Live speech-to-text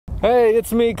Hey,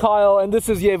 it's me, Kyle, and this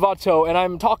is Yevato, and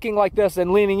I'm talking like this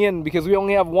and leaning in because we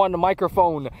only have one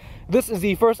microphone. This is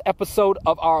the first episode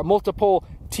of our multiple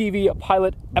TV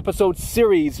pilot episode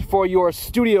series for your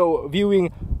studio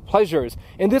viewing pleasures.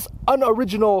 In this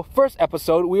unoriginal first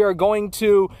episode, we are going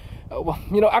to,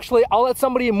 actually, I'll let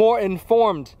somebody more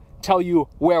informed tell you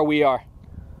where we are.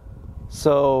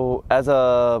 So, as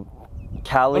a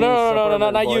Cali... No,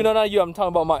 not you. I'm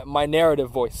talking about my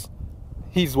narrative voice.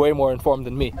 He's way more informed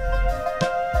than me.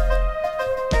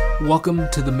 Welcome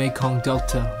to the Mekong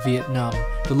Delta, Vietnam.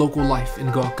 The local life in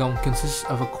Gua Gong consists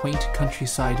of a quaint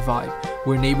countryside vibe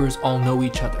where neighbors all know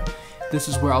each other. This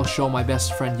is where I'll show my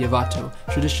best friend Yevato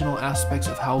traditional aspects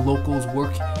of how locals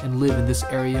work and live in this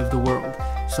area of the world,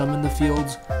 some in the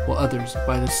fields while others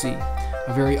by the sea.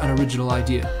 A very unoriginal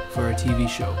idea for a TV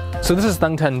show. So this is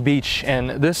Tăng Thanh Beach,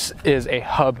 and this is a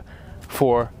hub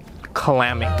for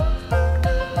clamming.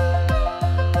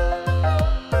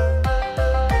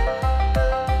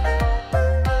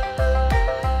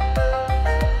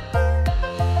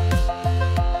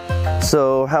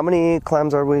 So, how many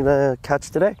clams are we gonna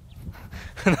catch today?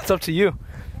 That's up to you.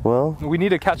 Well, we need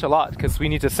to catch a lot because we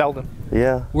need to sell them.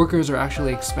 Yeah. Workers are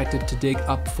actually expected to dig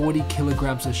up 40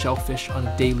 kilograms of shellfish on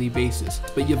a daily basis,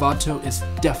 but Yevato is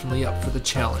definitely up for the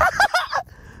challenge.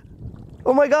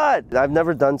 Oh my God! I've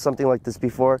never done something like this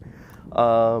before.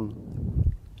 You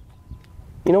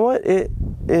know what?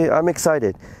 I'm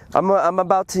excited. I'm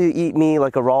about to eat me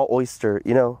like a raw oyster.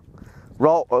 You know,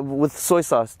 raw with soy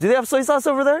sauce. Do they have soy sauce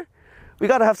over there? We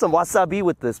gotta have some wasabi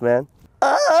with this, man.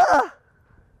 Ah!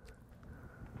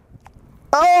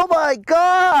 Oh my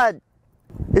God!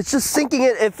 It's just sinking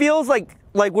in. It feels like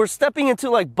we're stepping into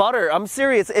like butter. I'm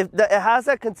serious. It has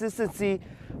that consistency.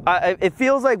 It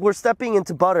feels like we're stepping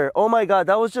into butter. Oh my God,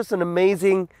 that was just an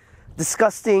amazing,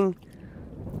 disgusting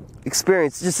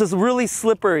experience. Just really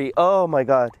slippery. Oh my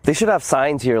God. They should have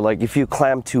signs here, like if you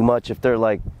clam too much, if they're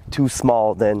like too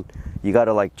small, then you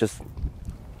gotta like just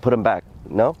put them back.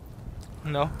 No?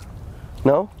 No.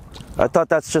 No? I thought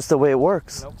that's just the way it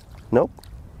works. Nope.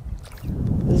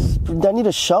 Nope? I need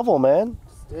a shovel, man.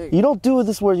 You don't do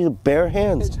this where you have bare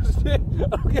hands. Just dig. I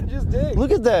don't care, just dig.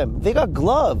 Look at them. They got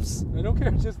gloves. I don't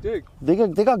care, just dig. They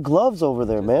got gloves over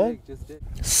there, man. Just dig.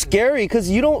 Scary, because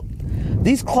you don't...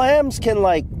 These clams can,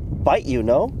 like, bite you,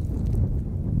 no?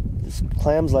 These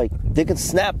clams, like, they can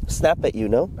snap at you,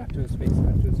 no? Back to his face,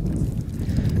 back to his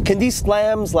face. Can these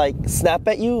clams, like, snap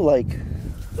at you? Like...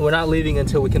 We're not leaving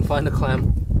until we can find a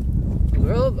clam.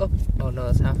 Oh no,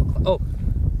 that's half a clam. Oh,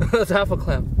 that's half a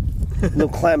clam. No,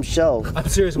 clam shell. I'm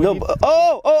serious. No,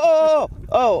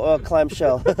 clam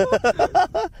shell.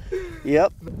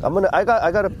 Yep. I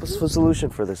got a solution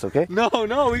for this, okay? No,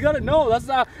 we gotta know.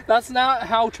 That's not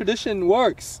how tradition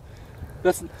works.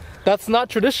 That's not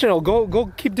traditional.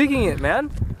 Go keep digging it,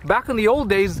 man. Back in the old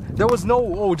days, there was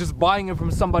no just buying it from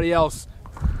somebody else.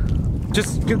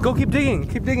 Just go keep digging.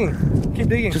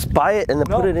 Just buy it and then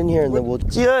put it in here and then we'll...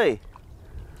 Chị ơi,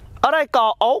 ở đây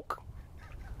có ốc?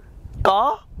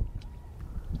 Có?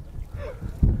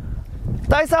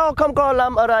 Tại sao không có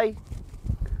làm ở đây?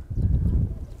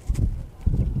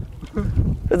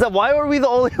 Is that why are we the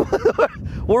only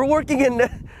one? We're working in...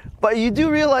 But you do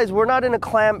realize we're not in a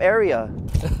clam area.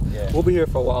 Yeah. We'll be here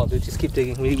for a while, dude. Just keep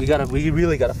digging. We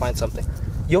really gotta find something.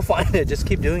 You'll find it. Just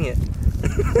keep doing it.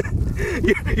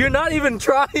 You're not even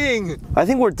trying. I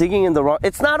think we're digging in the wrong...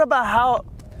 It's not about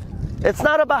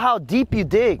how deep you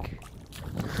dig.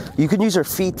 You can use your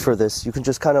feet for this. You can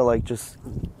just kind of like just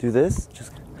do this.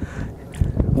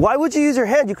 Why would you use your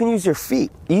hand? You can use your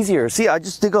feet. Easier. See, I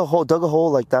just dug a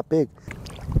hole like that big.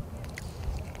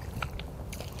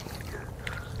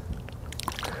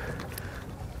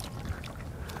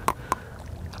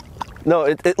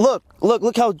 No,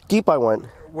 look how deep I went.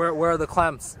 Where are the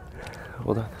clams?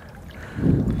 Hold on.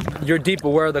 You're deep, but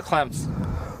where are the clams?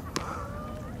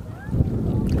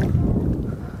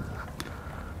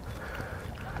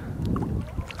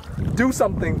 Do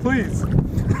something, please.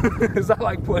 Is that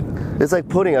like pudding? It's like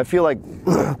pudding. I feel like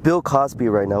Bill Cosby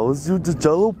right now. Let's do the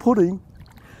Jello pudding.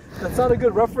 That's not a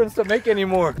good reference to make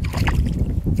anymore.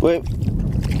 Wait.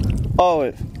 Oh,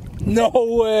 wait. No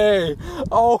way.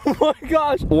 Oh my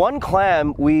gosh. One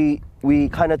clam, we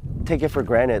kind of take it for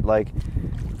granted. Like,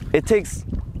 it takes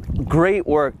great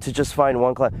work to just find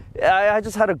one clam. I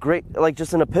just had a great,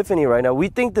 just an epiphany right now. We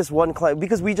think this one clam,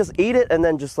 because we just ate it and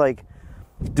then just like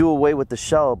do away with the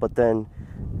shell, but then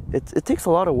it takes a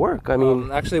lot of work. I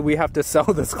mean, actually, we have to sell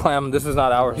this clam. This is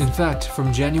not ours. In fact,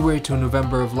 from January to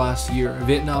November of last year,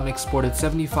 Vietnam exported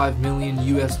 $75 million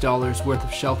worth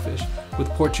of shellfish, with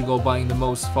Portugal buying the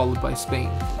most, followed by Spain.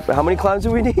 How many clams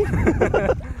do we need?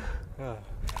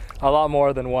 A lot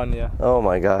more than one, yeah. Oh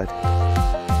my god.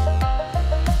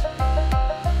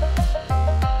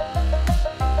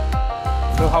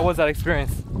 So how was that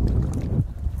experience?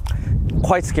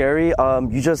 Quite scary.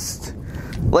 You just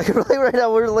like right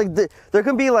now we're like there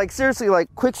can be like seriously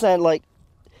like quicksand like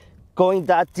going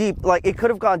that deep. Like it could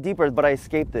have gone deeper, but I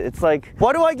escaped it. It's like,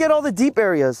 why do I get all the deep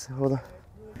areas? Hold on.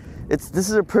 This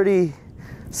is a pretty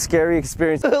scary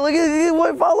experience. Look at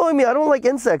why following me. I don't like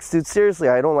insects, dude. Seriously,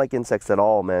 I don't like insects at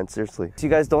all, man. Seriously. So you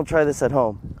guys don't try this at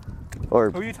home. Or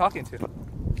who are you talking to?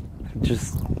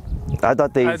 Just I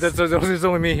thought they there's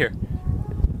only me here.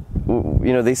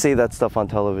 You know, they say that stuff on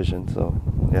television, so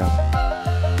yeah.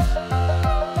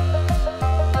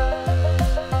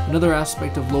 Another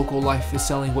aspect of local life is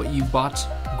selling what you bought,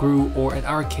 grew, or in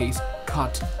our case,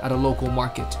 caught at a local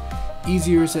market.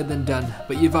 Easier said than done,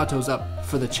 but Yevato's up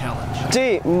for the challenge.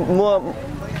 Gee, more.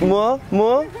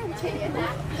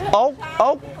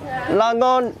 Oh,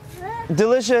 langon,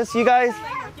 delicious. You guys,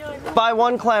 buy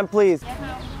one clam, please.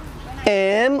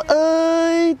 Am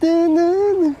I?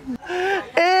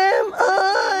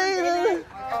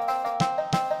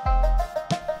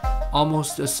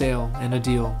 Almost a sale and a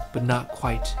deal, but not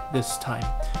quite this time.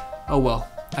 Oh well,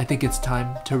 I think it's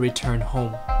time to return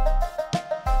home.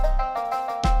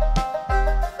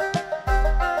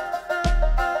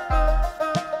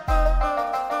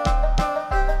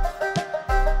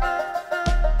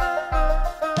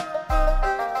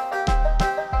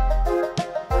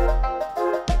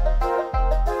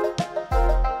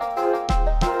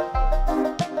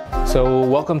 So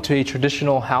welcome to a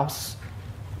traditional house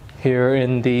here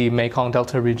in the Mekong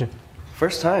Delta region.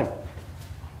 First time.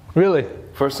 Really?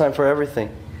 First time for everything.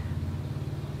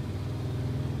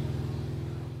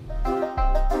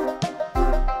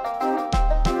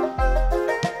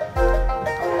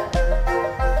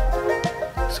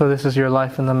 So this is your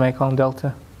life in the Mekong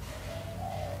Delta.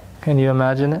 Can you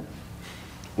imagine it?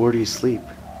 Where do you sleep?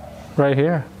 Right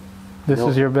here. This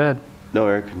is your bed. No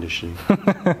air conditioning.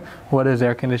 What is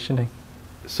air conditioning?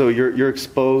 So you're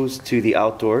exposed to the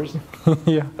outdoors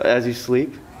Yeah. as you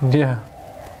sleep? Yeah.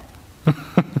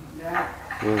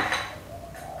 Well,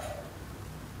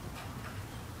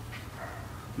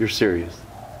 you're serious.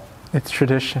 It's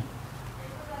tradition.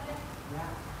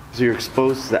 So you're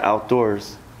exposed to the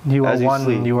outdoors You are as you one.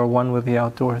 sleep. You are one with the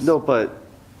outdoors. No, but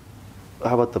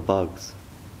how about the bugs?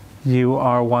 You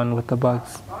are one with the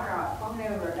bugs.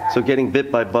 So getting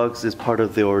bit by bugs is part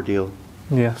of the ordeal.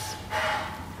 Yes.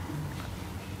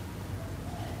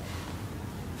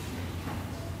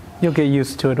 You'll get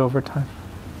used to it over time.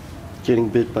 Getting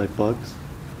bit by bugs?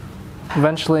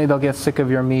 Eventually, they'll get sick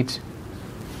of your meat.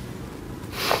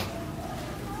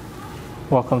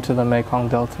 Welcome to the Mekong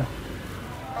Delta.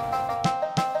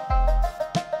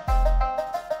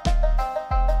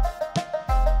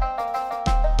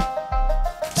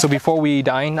 So before we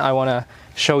dine, I want to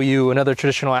show you another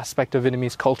traditional aspect of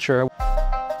Vietnamese culture.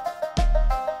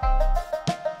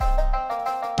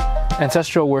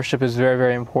 Ancestral worship is very,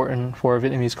 very important for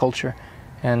Vietnamese culture.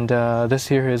 And this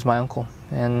here is my uncle.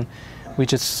 And we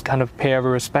just kind of pay our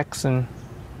respects. And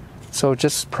so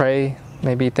just pray,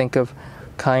 maybe think of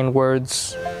kind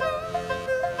words.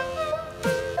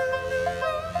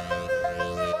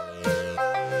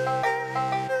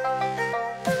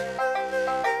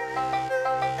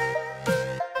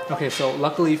 Okay, so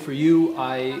luckily for you,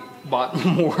 I bought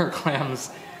more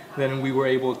clams than we were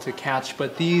able to catch,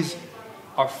 but these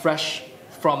are fresh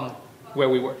from where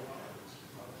we were.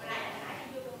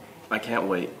 I can't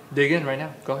wait. Dig in right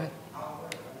now, go ahead.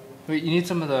 Wait, you need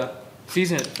some of the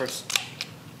seasoning first.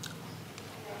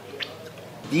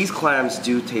 These clams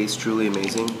do taste truly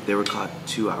amazing. They were caught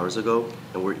 2 hours ago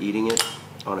and we're eating it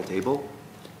on a table.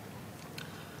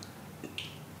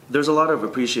 There's a lot of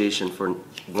appreciation for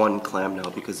one clam now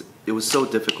because it was so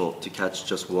difficult to catch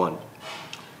just one.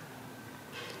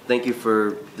 Thank you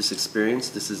for this experience.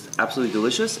 This is absolutely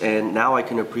delicious, and now I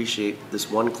can appreciate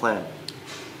this one clam.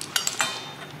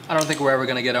 I don't think we're ever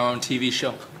gonna get our own TV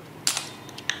show.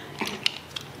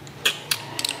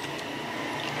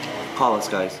 Call us,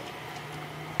 guys.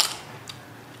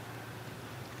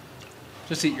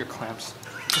 Just eat your clams.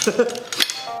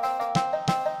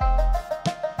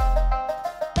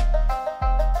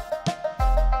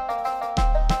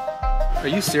 Are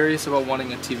you serious about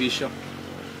wanting a TV show?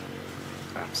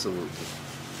 Absolutely.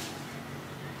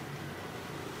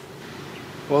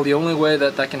 Well, the only way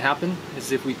that can happen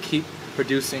is if we keep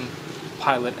producing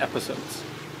pilot episodes.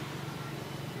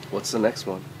 What's the next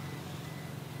one?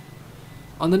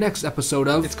 On the next episode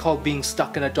of... It's called Being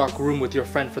Stuck in a Dark Room with Your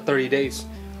Friend for 30 Days.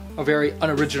 A very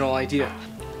unoriginal idea.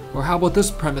 Or how about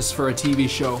this premise for a TV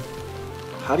show?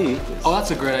 How do you eat this? Oh,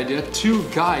 that's a great idea. 2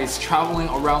 guys traveling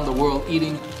around the world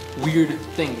eating weird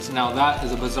things. Now that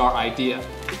is a bizarre idea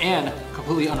and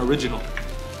completely unoriginal.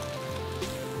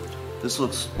 This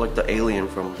looks like the alien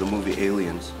from the movie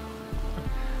Aliens.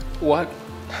 What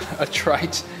a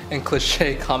trite and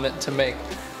cliche comment to make.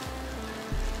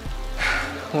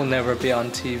 We'll never be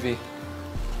on TV.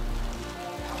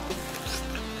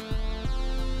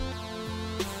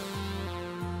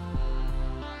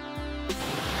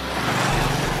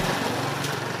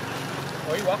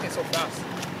 Why are you walking so fast?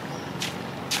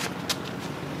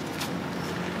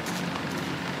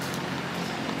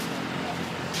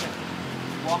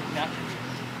 Walk naturally,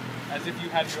 as if you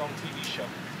had your own TV show.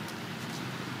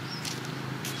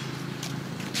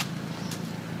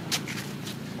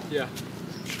 Yeah.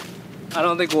 I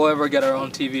don't think we'll ever get our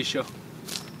own TV show.